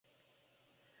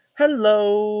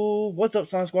Hello, what's up,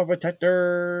 Sonic Squad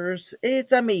Protectors?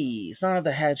 It's a me, Sonic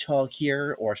the Hedgehog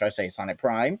here, or should I say Sonic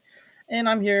Prime, and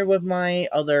I'm here with my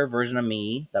other version of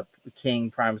me, the King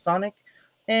Prime Sonic,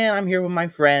 and I'm here with my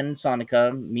friend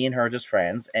Sonica. Me and her are just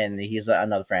friends, and he's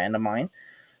another friend of mine.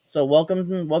 So welcome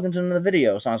to the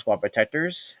video, Sonic Squad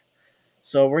Protectors.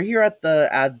 So we're here at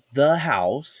the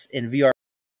house in VR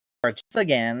once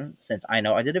again, since I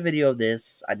know I did a video of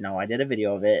this. I know I did a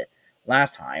video of it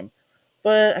last time.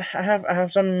 But I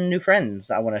have some new friends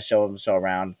I want to show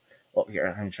around. Well, here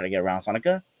I'm trying to get around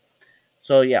Sonica.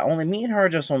 So yeah, only me and her are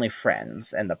just only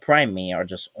friends, and the Prime me are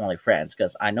just only friends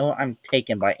because I know I'm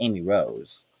taken by Amy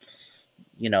Rose.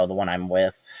 You know, the one I'm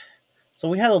with. So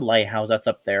we have a lighthouse that's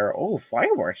up there. Oh,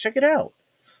 fireworks! Check it out.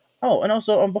 Oh, and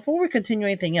also before we continue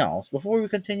anything else,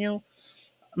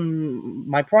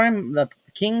 my Prime, the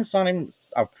King Sonic,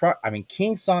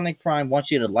 King Sonic Prime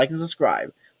wants you to like and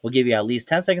subscribe. We'll give you at least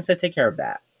 10 seconds to take care of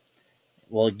that.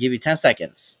 We'll give you 10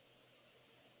 seconds.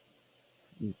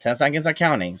 10 seconds are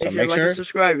counting, so make like sure and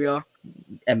subscribe, y'all.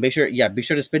 And be sure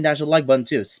to spin dash the like button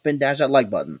too. Spin dash that like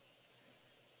button.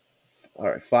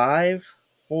 Alright, 5,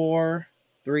 4,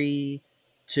 3,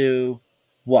 2,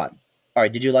 1.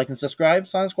 Alright, did you like and subscribe,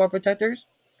 Sonic Squad Protectors?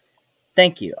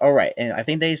 Thank you. Alright, and I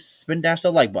think they spin dash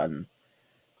the like button.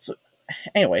 So,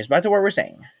 anyways, back to what we're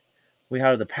saying. We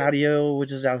have the patio,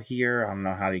 which is out here. I don't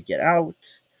know how to get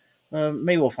out.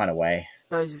 Maybe we'll find a way.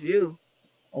 Nice view.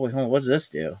 Oh, wait, hold on. What does this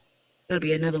do? That'll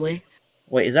be another way.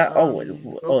 Wait, is that...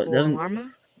 it doesn't...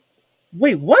 Alarma?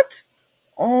 Wait, what?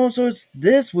 Oh, so it's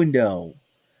this window.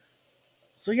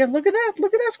 So yeah, look at that.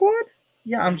 Look at that, squad.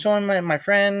 Yeah, I'm showing my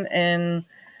friend and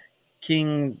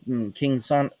King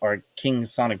Sonic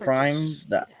Prime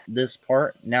this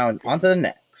part. Now on to the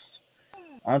next.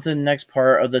 On to the next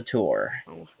part of the tour.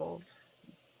 Almost fall.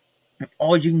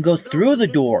 Oh, you can go through the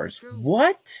doors.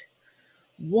 What?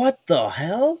 What the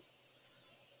hell?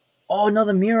 Oh,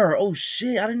 another mirror. Oh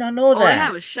shit, I did not know that. Oh, I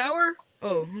have a shower?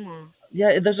 Oh, hold on.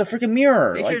 Yeah, there's a freaking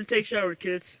mirror. Make sure to take shower,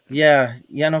 kids. Yeah,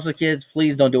 and also kids,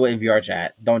 please don't do it in VR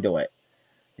chat. Don't do it.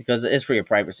 Because it's for your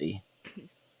privacy.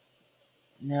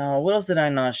 Now, what else did I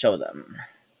not show them?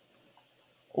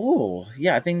 Oh,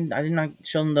 yeah, I think I did not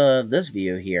show them this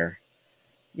view here.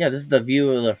 Yeah, this is the view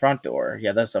of the front door.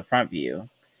 Yeah, that's the front view.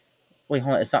 Wait,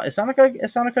 hold on. Is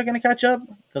Sonica going to catch up?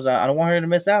 Because I don't want her to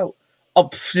miss out. Oh,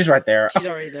 she's right there. She's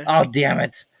already there. Oh, damn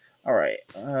it. All right.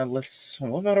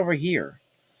 What about over here?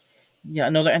 Yeah,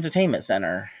 another entertainment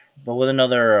center. But with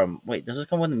another... wait, does this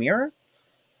come with a mirror?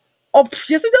 Oh,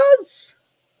 yes, it does.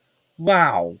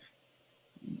 Wow.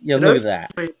 Yeah, look at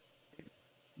that.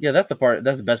 Yeah, that's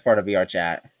the best part of VR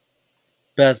chat.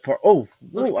 Best part. Oh,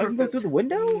 whoa, I can go through the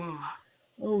window?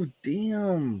 Oh,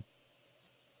 damn.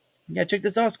 Yeah, check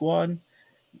this out, squad.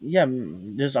 Yeah,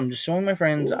 I'm just showing my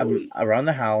friends around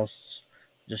the house,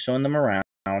 just showing them around,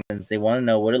 and they want to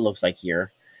know what it looks like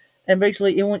here. And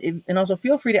basically, and also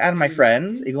feel free to add my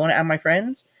friends. If you want to add my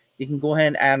friends, you can go ahead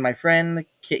and add my friend,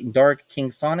 Dark King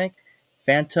Sonic,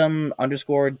 Phantom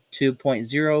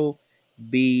 _2.0,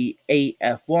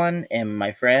 B8F1, and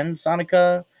my friend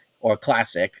Sonica, or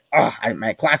Classic. Oh, I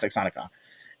meant Classic Sonica.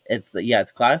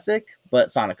 It's classic, but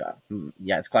Sonica.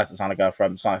 Yeah, it's classic Sonica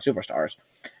from Sonic Superstars.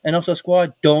 And also,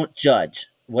 squad, don't judge.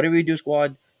 Whatever you do,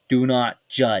 squad, do not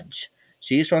judge.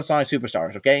 She's from Sonic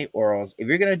Superstars, okay? Or else, if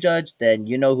you're gonna judge, then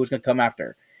you know who's gonna come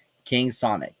after. King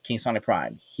Sonic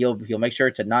Prime. He'll make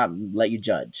sure to not let you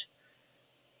judge.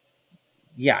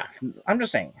 Yeah, I'm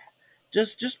just saying.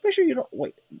 Just make sure you don't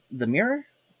wait. The mirror?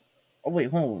 Oh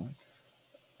wait, hold on.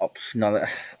 Oh no,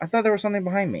 I thought there was something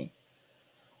behind me.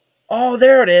 Oh,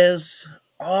 there it is.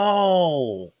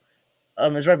 Oh,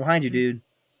 it's right behind you, dude.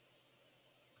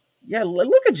 Yeah,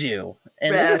 look at you,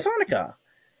 and look at Sonica.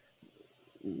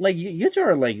 Like you two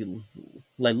are like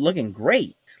looking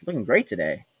great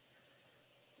today.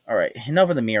 All right, enough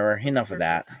of the mirror. Enough of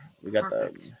that. We got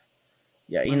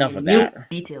enough of that.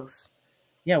 Details.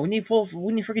 Yeah, we need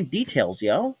freaking details,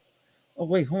 yo. Oh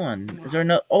wait, hold on. Is there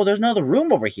no? Oh, there's another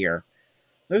room over here.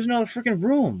 There's another freaking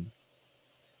room.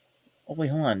 Oh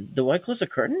wait, hold on. Do I close the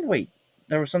curtain? Wait,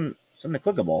 there was something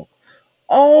clickable.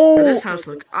 Oh, this house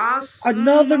look awesome.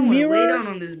 Another mirror. Lay down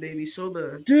on this baby so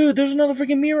bad. Dude, there's another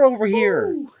freaking mirror over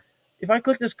here. If I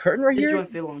click this curtain right here,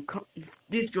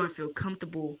 this joint feel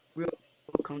comfortable, real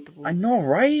comfortable. I know,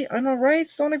 right?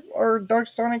 Sonic or Dark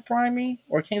Sonic Prime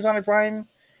or King Sonic Prime.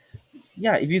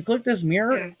 Yeah, if you click this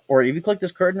mirror or if you click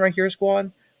this curtain right here,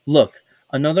 squad, look,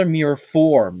 another mirror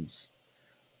forms.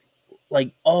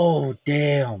 Like, oh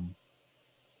damn.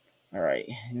 All right,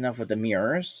 enough with the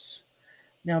mirrors.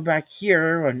 Now back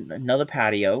here, another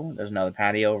patio. There's another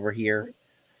patio over here.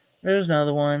 There's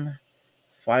another one.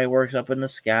 Fireworks up in the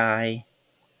sky.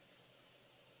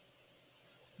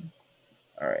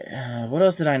 All right. What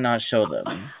else did I not show them?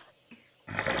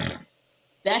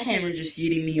 That hammer just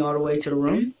yeeting me all the way to the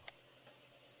room.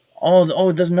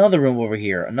 Oh, there's another room over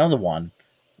here. Another one.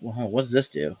 What does this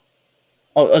do?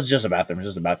 Oh, it's just a bathroom. It's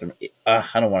just a bathroom.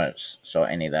 I don't want to show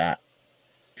any of that.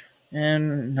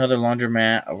 And another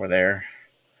laundromat over there.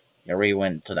 I already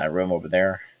went to that room over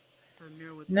there.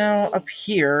 Now up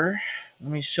here,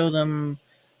 let me show them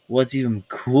what's even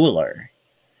cooler.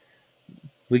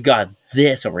 We got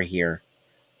this over here.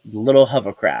 Little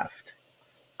hovercraft.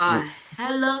 A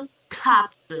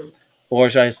helicopter. Or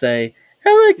should I say,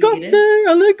 Can we get in?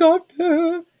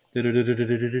 helicopter?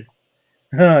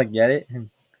 Get it?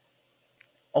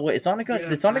 Oh wait, Sonica? Yeah,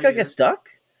 Did I Sonica get get it. stuck?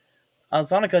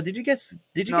 Sonica, did you get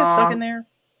stuck in No. there?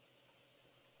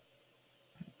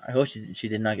 I hope she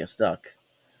did not get stuck.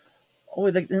 Oh,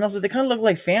 and also they kind of look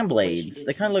like fan Wait, she blades. did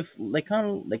They to kind me.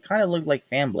 of look like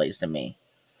fan blades to me.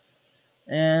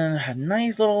 And a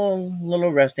nice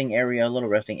little resting area,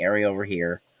 over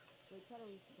here.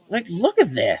 Like, look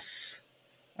at this.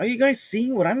 Are you guys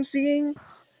seeing what I'm seeing?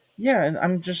 Yeah, and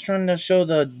I'm just trying to show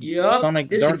the Yup, Sonic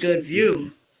this is a Dark. good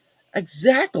view.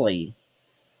 Exactly.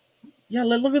 Yeah,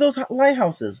 look at those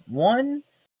lighthouses. One.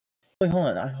 Wait, hold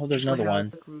on. I hope there's Just like another how one.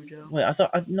 it grew, Joe. Wait, I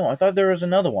thought there was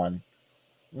another one.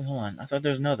 Wait, hold on. I thought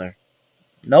there was another.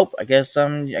 Nope. I guess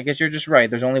you're just right.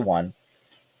 There's only one.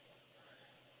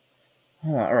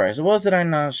 Hold on. All right. So what else did I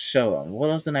not show them? What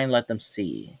else did I let them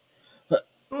see? Oh,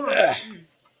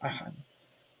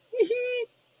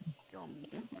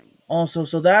 Also,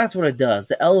 so that's what it does.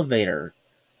 The elevator.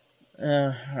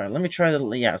 All right. Let me try the.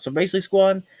 Yeah. So basically,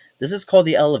 squad. This is called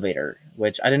the elevator,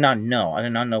 which I did not know. I did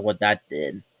not know what that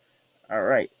did. All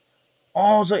right.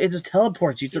 Oh, so it just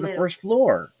teleports you See to you the later. first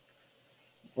floor.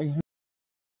 Wait,